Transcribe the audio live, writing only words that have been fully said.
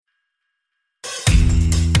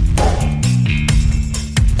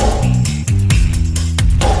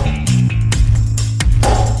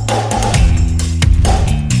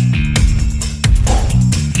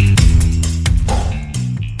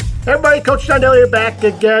Coach John Daly back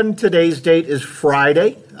again. Today's date is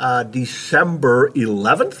Friday, December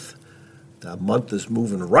 11th. The month is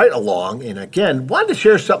moving right along. And again, wanted to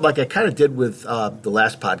share something like I kind of did with the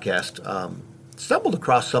last podcast. Stumbled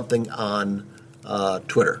across something on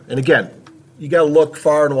Twitter. And again, you got to look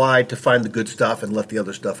far and wide to find the good stuff and let the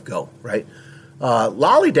other stuff go, right?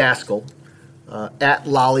 Lolly Daskal, at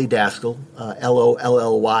Lolly Daskal,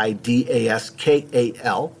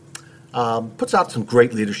 Lollyddaskal, puts out some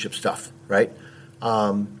great leadership stuff, right?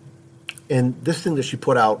 And this thing that she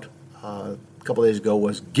put out a couple days ago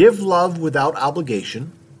was give love without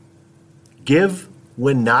obligation, give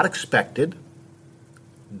when not expected,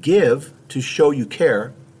 give to show you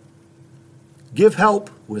care, give help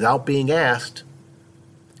without being asked,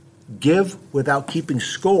 give without keeping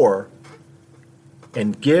score,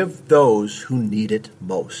 and give those who need it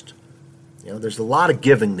most. You know, there's a lot of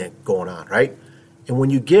giving going on, right? And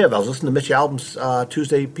when you give, I was listening to Mitch Albom's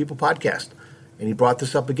Tuesday People podcast, and he brought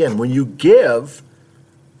this up again. When you give,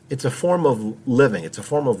 it's a form of living. It's a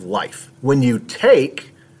form of life. When you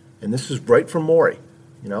take, and this is right from Maury,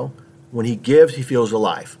 you know, when he gives, he feels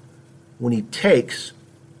alive. When he takes,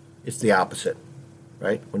 it's the opposite,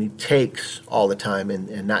 right? When he takes all the time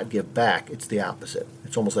and not give back, it's the opposite.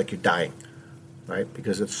 It's almost like you're dying, right?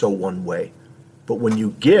 Because it's so one way. But when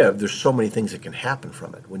you give, there's so many things that can happen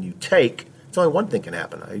from it. When you take, it's only one thing can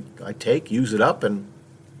happen. I take, use it up, and,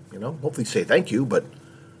 you know, hopefully say thank you. But,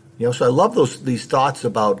 you know, so I love these thoughts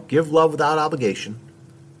about give love without obligation.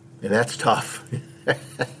 And that's tough.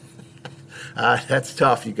 That's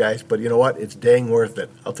tough, you guys. But you know what? It's dang worth it.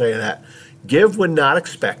 I'll tell you that. Give when not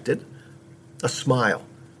expected. A smile.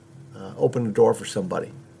 Open the door for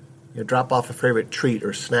somebody. You know, drop off a favorite treat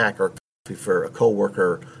or snack or coffee for a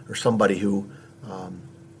coworker or somebody who,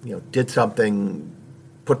 you know, did something,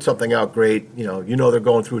 put something out great. You know they're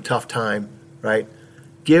going through a tough time, right?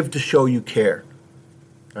 Give to show you care,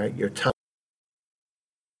 right? Your time,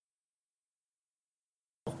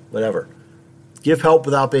 whatever. Give help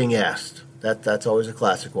without being asked. That's always a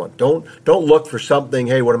classic one. Don't look for something.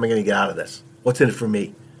 Hey, what am I going to get out of this? What's in it for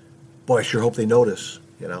me? Boy, I sure hope they notice.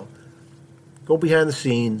 You know, go behind the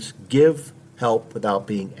scenes. Give help without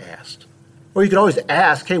being asked. Or you can always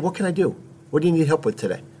ask, hey, what can I do? What do you need help with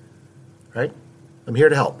today? Right? I'm here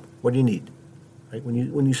to help. What do you need? Right?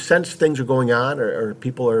 When you sense things are going on or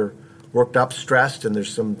people are worked up, stressed, and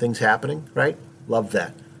there's some things happening, right? Love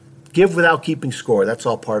that. Give without keeping score. That's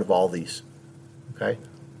all part of all these. Okay?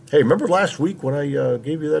 Hey, remember last week when I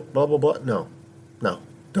gave you that blah, blah, blah? No.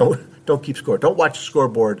 Don't keep score. Don't watch the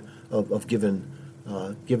scoreboard of giving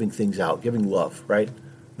things out, giving love, right?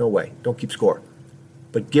 No way. Don't keep score.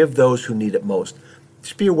 But give those who need it most.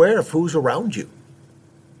 Just be aware of who's around you,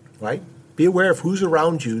 right? Be aware of who's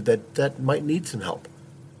around you that might need some help,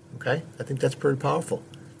 okay? I think that's pretty powerful.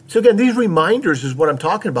 So again, these reminders is what I'm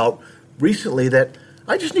talking about recently that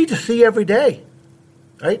I just need to see every day,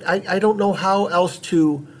 right? I don't know how else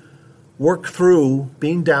to work through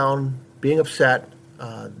being down, being upset,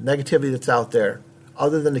 negativity that's out there,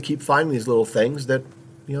 other than to keep finding these little things that,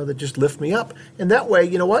 you know, that just lift me up. And that way,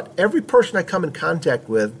 you know what? Every person I come in contact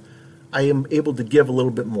with, I am able to give a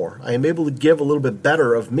little bit more. I am able to give a little bit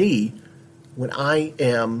better of me when I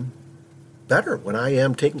am better, when I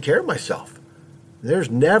am taking care of myself.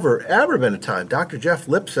 There's never, ever been a time, Dr. Jeff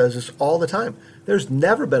Lipp says this all the time, there's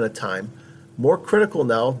never been a time more critical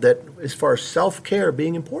now that as far as self-care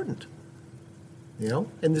being important. You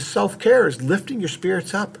know, and the self-care is lifting your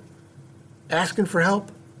spirits up, asking for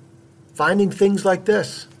help, finding things like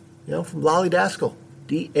this, you know, from Lolly Daskal,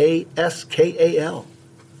 Daskal,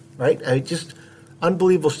 right? I mean, just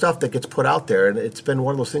unbelievable stuff that gets put out there, and it's been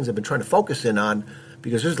one of those things I've been trying to focus in on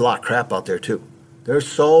because there's a lot of crap out there too. There's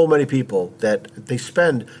so many people that they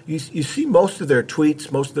spend, you see most of their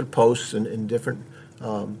tweets, most of their posts in different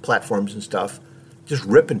platforms and stuff, just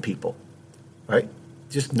ripping people, right?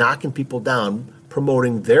 Just knocking people down,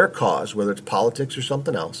 promoting their cause, whether it's politics or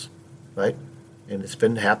something else, right? And it's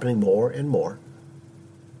been happening more and more.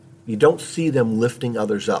 You don't see them lifting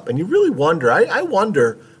others up. And you really wonder, I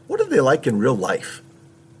wonder, what are they like in real life?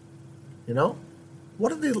 You know?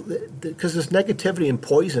 What are they, because this negativity and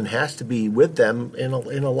poison has to be with them in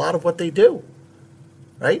a lot of what they do,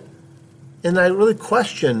 right? And I really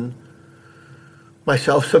question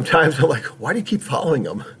myself sometimes. I'm like, why do you keep following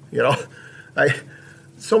them? You know,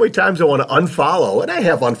 so many times I want to unfollow, and I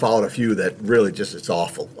have unfollowed a few that really just, it's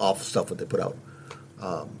awful stuff what they put out.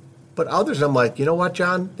 But others, I'm like, you know what,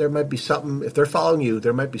 John? There might be something, if they're following you,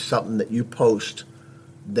 there might be something that you post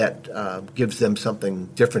that gives them something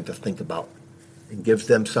different to think about and gives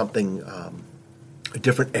them something, a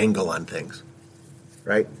different angle on things,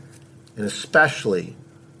 right? And especially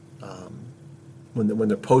when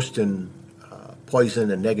they're posting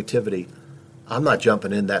poison and negativity, I'm not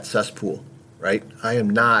jumping in that cesspool, right? I am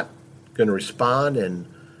not going to respond and,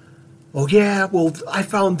 oh yeah, well, I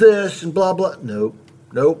found this and blah, blah. Nope.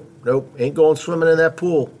 Ain't going swimming in that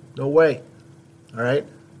pool. No way. All right?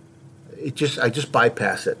 I just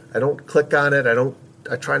bypass it. I don't click on it.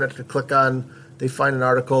 I try not to click on, they find an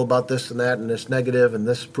article about this and that and this negative and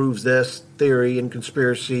this proves this theory and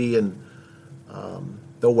conspiracy and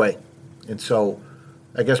no way. And so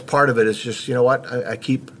I guess part of it is just, you know what, I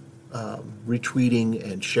keep retweeting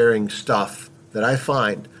and sharing stuff that I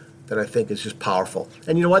find that I think is just powerful.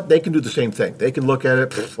 And you know what? They can do the same thing. They can look at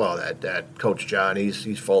it, well, that Coach John,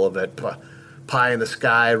 he's full of it. Pie in the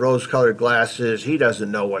sky, rose-colored glasses, he doesn't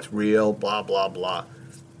know what's real, blah, blah, blah.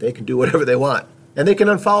 They can do whatever they want. And they can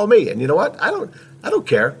unfollow me. And you know what? I don't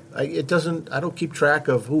care. I don't keep track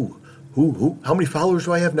of who, how many followers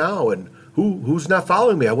do I have now and who's not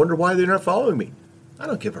following me. I wonder why they're not following me. I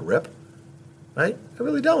don't give a rip. Right? I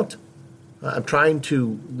really don't. I'm trying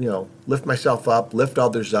to, lift myself up, lift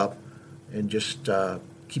others up, and just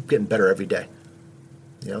keep getting better every day.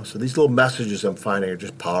 So these little messages I'm finding are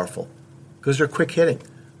just powerful because they're quick hitting.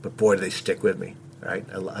 But boy, do they stick with me. Right?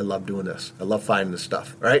 I love doing this. I love finding this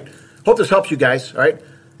stuff. All right? Hope this helps you guys. All right?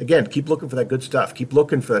 Again, keep looking for that good stuff. Keep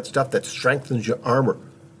looking for that stuff that strengthens your armor.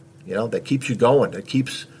 That keeps you going. That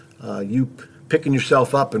keeps you picking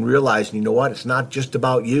yourself up and realizing, you know what? It's not just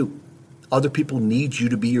about you. Other people need you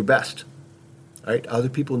to be your best. Right? Other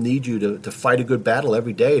people need you to fight a good battle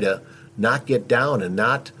every day, to not get down and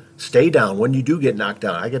not stay down when you do get knocked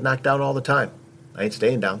down. I get knocked down all the time. I ain't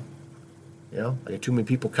staying down. I get too many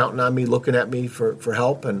people counting on me, looking at me for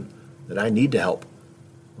help, and that I need to help.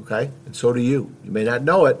 Okay? And so do you. You may not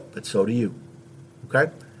know it, but so do you.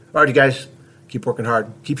 Okay? All right, you guys, keep working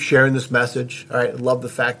hard. Keep sharing this message. All right? I love the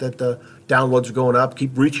fact that the downloads are going up.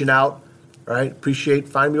 Keep reaching out. All right? Appreciate.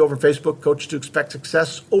 Find me over on Facebook, Coach to Expect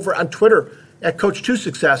Success, over on Twitter at Coach to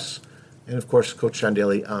Success, and of course, Coach John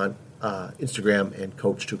Daly on Instagram and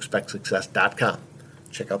CoachToExpectSuccess.com.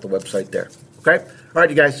 Check out the website there. Okay? All right,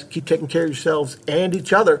 you guys, keep taking care of yourselves and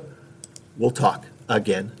each other. We'll talk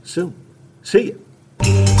again soon. See you.